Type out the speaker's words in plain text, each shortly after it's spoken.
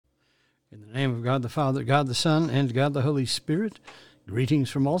In the name of God the Father, God the Son, and God the Holy Spirit, greetings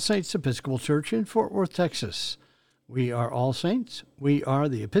from All Saints Episcopal Church in Fort Worth, Texas. We are All Saints. We are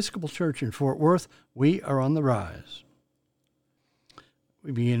the Episcopal Church in Fort Worth. We are on the rise.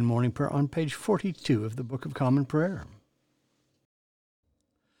 We begin morning prayer on page 42 of the Book of Common Prayer.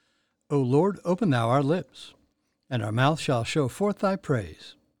 O Lord, open thou our lips, and our mouth shall show forth thy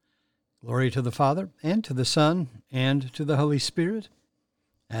praise. Glory to the Father, and to the Son, and to the Holy Spirit,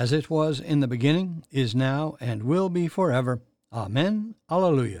 as it was in the beginning, is now, and will be forever. Amen.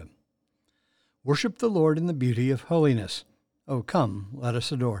 Alleluia. Worship the Lord in the beauty of holiness. O come, let us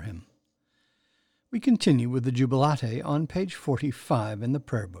adore him. We continue with the Jubilate on page 45 in the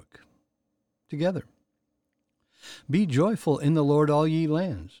prayer book. Together. Be joyful in the Lord, all ye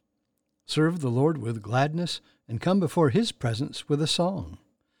lands. Serve the Lord with gladness, and come before his presence with a song.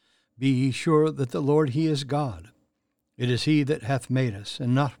 Be ye sure that the Lord he is God. It is he that hath made us,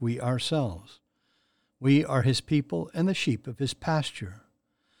 and not we ourselves. We are his people, and the sheep of his pasture.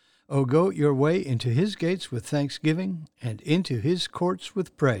 O go your way into his gates with thanksgiving, and into his courts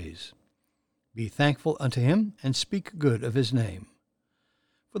with praise. Be thankful unto him, and speak good of his name.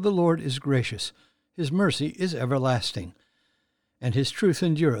 For the Lord is gracious, his mercy is everlasting, and his truth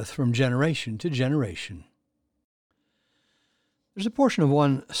endureth from generation to generation. There's a portion of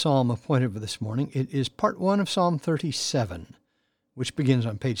one psalm appointed for this morning. It is part 1 of Psalm 37, which begins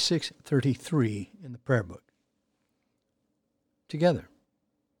on page 633 in the prayer book. Together.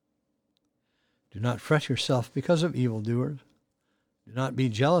 Do not fret yourself because of evildoers. Do not be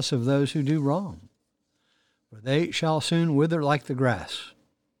jealous of those who do wrong, for they shall soon wither like the grass,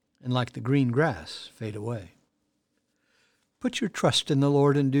 and like the green grass fade away. Put your trust in the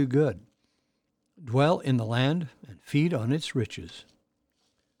Lord and do good. Dwell in the land and feed on its riches.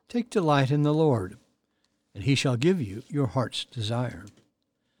 Take delight in the Lord, and he shall give you your heart's desire.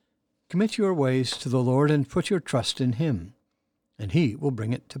 Commit your ways to the Lord and put your trust in him, and he will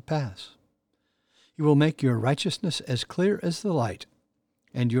bring it to pass. He will make your righteousness as clear as the light,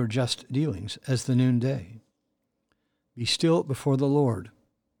 and your just dealings as the noonday. Be still before the Lord,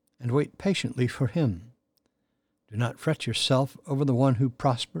 and wait patiently for him. Do not fret yourself over the one who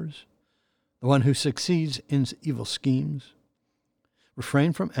prospers, the one who succeeds in evil schemes.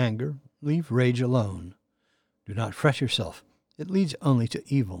 Refrain from anger, leave rage alone. Do not fret yourself, it leads only to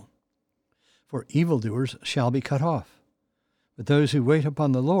evil. For evildoers shall be cut off, but those who wait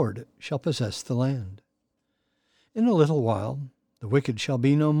upon the Lord shall possess the land. In a little while the wicked shall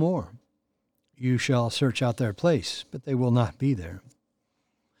be no more. You shall search out their place, but they will not be there.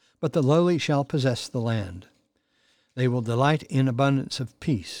 But the lowly shall possess the land. They will delight in abundance of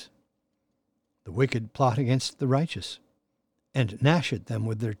peace. The wicked plot against the righteous, and gnash at them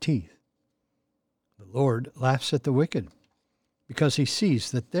with their teeth. The Lord laughs at the wicked, because he sees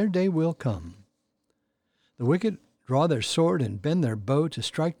that their day will come. The wicked draw their sword and bend their bow to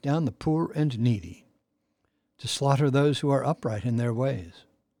strike down the poor and needy, to slaughter those who are upright in their ways.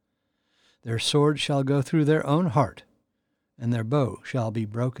 Their sword shall go through their own heart, and their bow shall be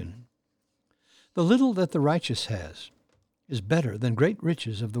broken. The little that the righteous has is better than great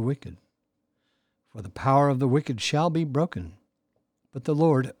riches of the wicked. For the power of the wicked shall be broken, but the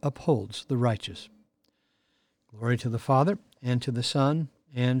Lord upholds the righteous. Glory to the Father, and to the Son,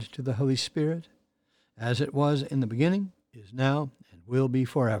 and to the Holy Spirit, as it was in the beginning, is now, and will be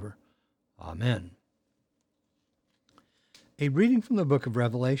forever. Amen. A reading from the book of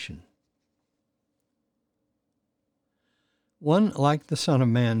Revelation. One like the Son of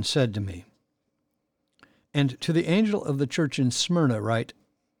Man said to me, and to the angel of the church in Smyrna write,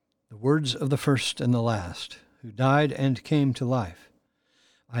 the words of the first and the last, who died and came to life.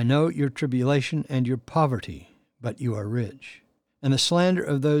 I know your tribulation and your poverty, but you are rich, and the slander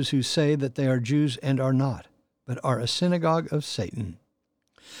of those who say that they are Jews and are not, but are a synagogue of Satan.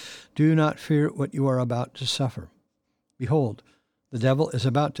 Do not fear what you are about to suffer. Behold, the devil is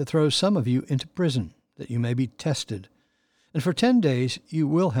about to throw some of you into prison, that you may be tested, and for 10 days you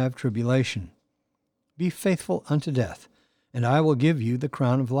will have tribulation. Be faithful unto death, and I will give you the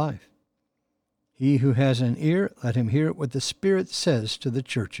crown of life. He who has an ear, let him hear what the Spirit says to the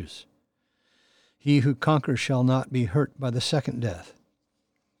churches. He who conquers shall not be hurt by the second death.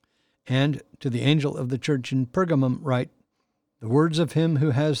 And to the angel of the church in Pergamum write, the words of him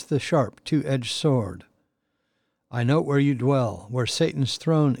who has the sharp two-edged sword. I know where you dwell, where Satan's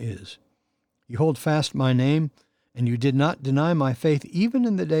throne is. You hold fast my name, and you did not deny my faith even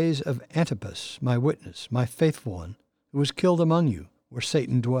in the days of Antipas, my witness, my faithful one, who was killed among you, where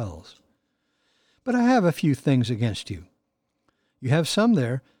Satan dwells. But I have a few things against you. You have some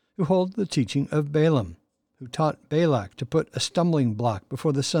there who hold the teaching of Balaam, who taught Balak to put a stumbling block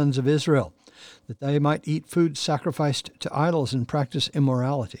before the sons of Israel, that they might eat food sacrificed to idols and practice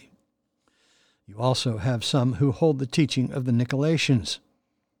immorality. You also have some who hold the teaching of the Nicolaitans.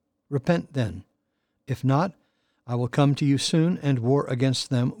 Repent then. If not, I will come to you soon and war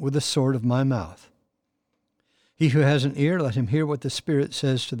against them with the sword of my mouth. He who has an ear, let him hear what the Spirit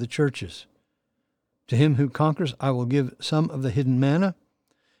says to the churches. To him who conquers, I will give some of the hidden manna,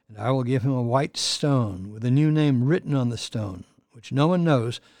 and I will give him a white stone with a new name written on the stone, which no one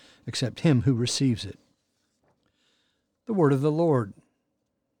knows except him who receives it. The word of the Lord.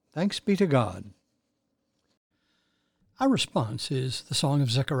 Thanks be to God. Our response is the Song of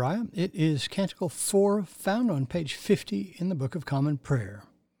Zechariah. It is Canticle 4, found on page 50 in the Book of Common Prayer.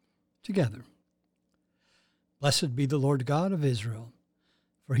 Together. Blessed be the Lord God of Israel,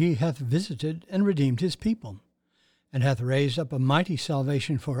 for he hath visited and redeemed his people, and hath raised up a mighty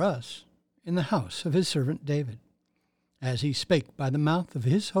salvation for us in the house of his servant David, as he spake by the mouth of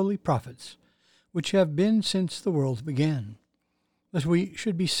his holy prophets, which have been since the world began, that we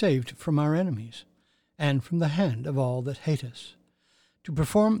should be saved from our enemies, and from the hand of all that hate us, to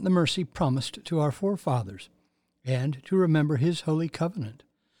perform the mercy promised to our forefathers, and to remember his holy covenant,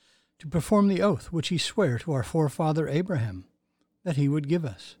 to perform the oath which he sware to our forefather Abraham, that he would give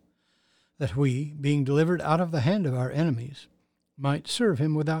us, that we, being delivered out of the hand of our enemies, might serve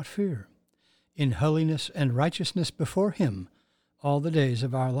him without fear, in holiness and righteousness before him all the days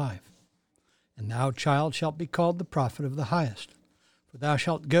of our life. And thou, child, shalt be called the prophet of the highest, for thou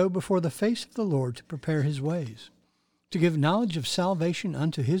shalt go before the face of the Lord to prepare his ways, to give knowledge of salvation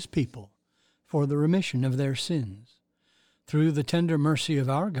unto his people, for the remission of their sins, through the tender mercy of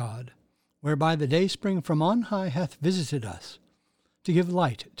our God, whereby the dayspring from on high hath visited us, to give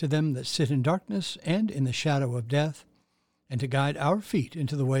light to them that sit in darkness and in the shadow of death, and to guide our feet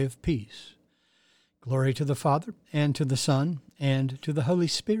into the way of peace. Glory to the Father, and to the Son, and to the Holy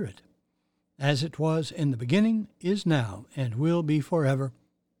Spirit, as it was in the beginning, is now, and will be forever.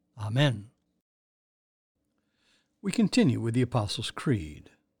 Amen. We continue with the Apostles'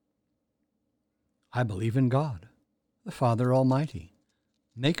 Creed. I believe in God, the Father Almighty,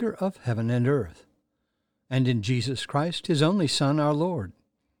 maker of heaven and earth, and in Jesus Christ, his only Son, our Lord,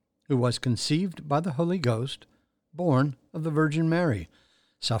 who was conceived by the Holy Ghost, born of the Virgin Mary,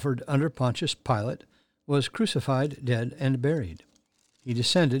 suffered under Pontius Pilate, was crucified, dead, and buried. He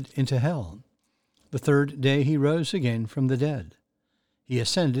descended into hell. The third day he rose again from the dead. He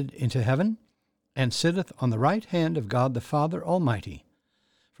ascended into heaven, and sitteth on the right hand of God the Father Almighty.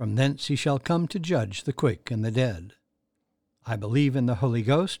 From thence he shall come to judge the quick and the dead. I believe in the Holy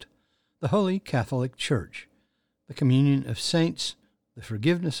Ghost, the Holy Catholic Church, the communion of saints, the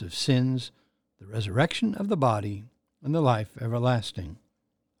forgiveness of sins, the resurrection of the body, and the life everlasting.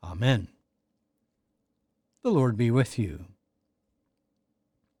 Amen. The Lord be with you.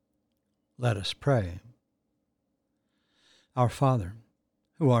 Let us pray. Our Father,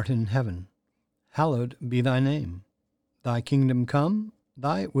 who art in heaven, hallowed be thy name. Thy kingdom come,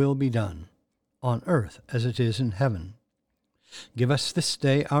 thy will be done, on earth as it is in heaven. Give us this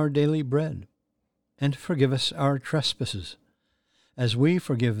day our daily bread, and forgive us our trespasses, as we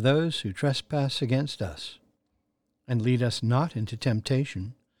forgive those who trespass against us. And lead us not into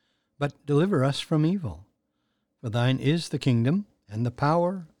temptation, but deliver us from evil. For thine is the kingdom, and the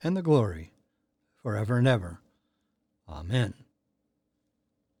power, and the glory, forever and ever. Amen.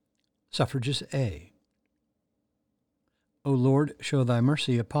 Suffrages A. O Lord, show thy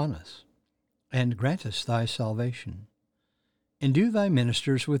mercy upon us, and grant us thy salvation. Endue thy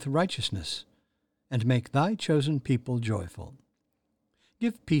ministers with righteousness, and make thy chosen people joyful.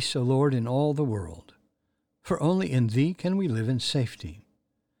 Give peace, O Lord, in all the world, for only in thee can we live in safety.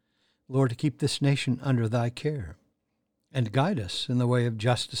 Lord, keep this nation under thy care, and guide us in the way of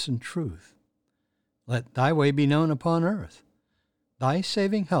justice and truth. Let thy way be known upon earth, thy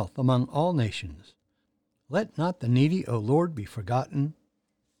saving health among all nations. Let not the needy, O Lord, be forgotten,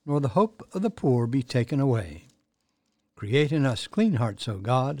 nor the hope of the poor be taken away. Create in us clean hearts, O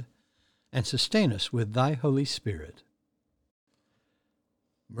God, and sustain us with thy Holy Spirit.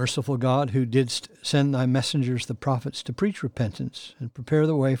 Merciful God, who didst send thy messengers the prophets to preach repentance and prepare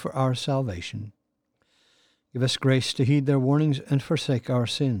the way for our salvation, give us grace to heed their warnings and forsake our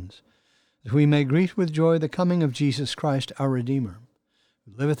sins, that we may greet with joy the coming of Jesus Christ, our Redeemer,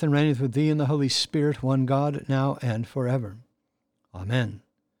 who liveth and reigneth with thee in the Holy Spirit, one God, now and forever. Amen.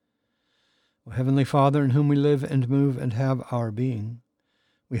 O Heavenly Father, in whom we live and move and have our being,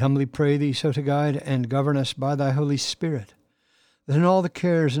 we humbly pray thee so to guide and govern us by thy Holy Spirit, that in all the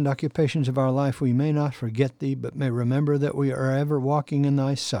cares and occupations of our life we may not forget thee, but may remember that we are ever walking in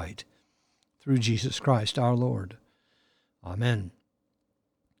thy sight, through Jesus Christ our Lord. Amen.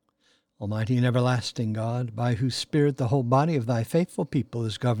 Almighty and everlasting God, by whose Spirit the whole body of thy faithful people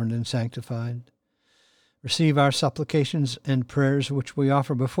is governed and sanctified, receive our supplications and prayers which we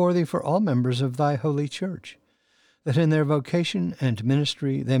offer before thee for all members of thy holy church, that in their vocation and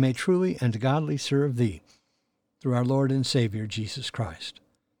ministry they may truly and godly serve thee, through our Lord and Savior Jesus Christ.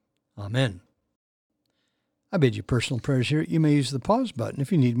 Amen. I bid you personal prayers here. You may use the pause button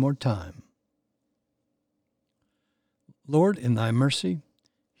if you need more time. Lord, in thy mercy,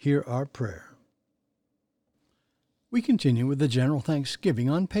 hear our prayer. We continue with the general thanksgiving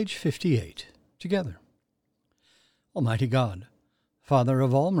on page 58, together. Almighty God, Father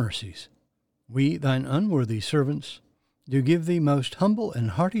of all mercies, we, thine unworthy servants, do give thee most humble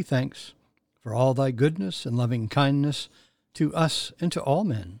and hearty thanks for all thy goodness and loving kindness to us and to all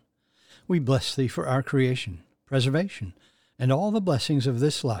men. We bless thee for our creation, preservation, and all the blessings of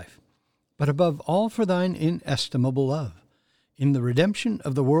this life, but above all for thine inestimable love, in the redemption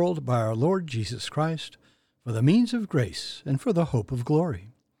of the world by our Lord Jesus Christ, for the means of grace and for the hope of glory.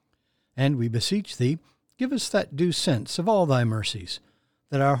 And we beseech thee, give us that due sense of all thy mercies,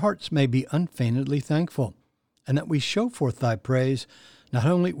 that our hearts may be unfeignedly thankful, and that we show forth thy praise, not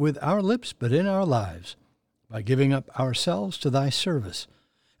only with our lips but in our lives, by giving up ourselves to thy service,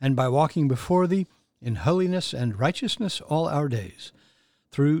 and by walking before thee in holiness and righteousness all our days,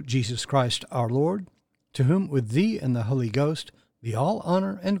 through Jesus Christ our Lord, to whom with thee and the Holy Ghost be all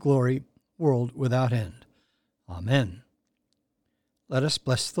honor and glory, world without end. Amen. Let us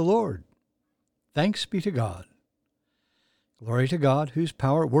bless the Lord. Thanks be to God. Glory to God, whose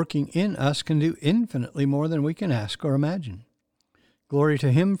power working in us can do infinitely more than we can ask or imagine. Glory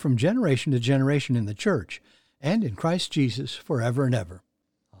to him from generation to generation in the church and in Christ Jesus forever and ever.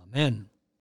 Amen.